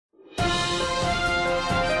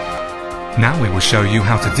Now we will show you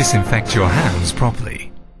how to disinfect your hands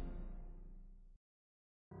properly.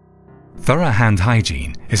 Thorough hand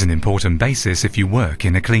hygiene is an important basis if you work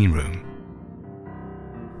in a clean room.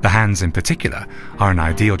 The hands in particular are an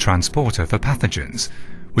ideal transporter for pathogens,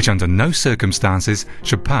 which under no circumstances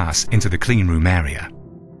should pass into the clean room area.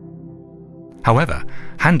 However,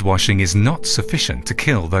 hand washing is not sufficient to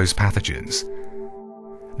kill those pathogens.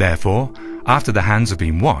 Therefore, after the hands have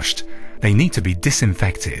been washed, they need to be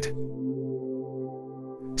disinfected.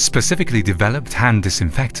 Specifically developed hand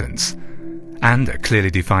disinfectants and a clearly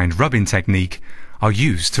defined rubbing technique are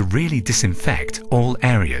used to really disinfect all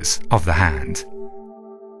areas of the hand.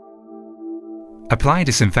 Apply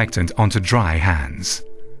disinfectant onto dry hands.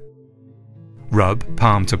 Rub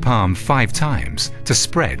palm to palm 5 times to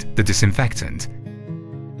spread the disinfectant.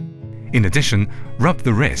 In addition, rub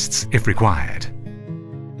the wrists if required.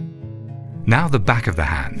 Now the back of the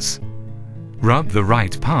hands. Rub the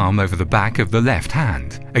right palm over the back of the left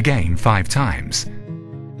hand, again 5 times.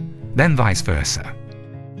 Then vice versa.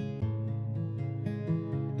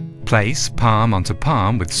 Place palm onto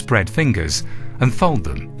palm with spread fingers and fold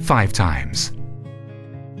them 5 times.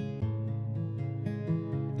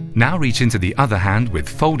 Now reach into the other hand with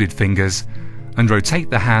folded fingers and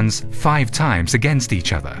rotate the hands 5 times against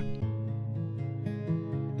each other.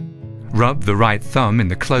 Rub the right thumb in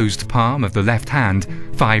the closed palm of the left hand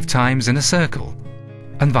 5 times in a circle,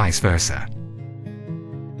 and vice versa.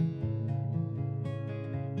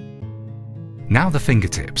 Now the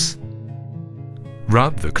fingertips.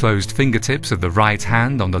 Rub the closed fingertips of the right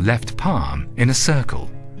hand on the left palm in a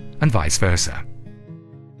circle, and vice versa.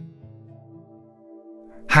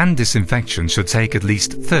 Hand disinfection should take at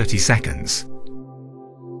least 30 seconds.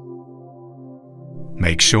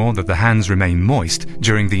 Make sure that the hands remain moist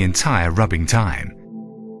during the entire rubbing time.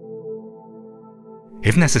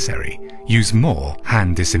 If necessary, use more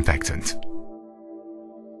hand disinfectant.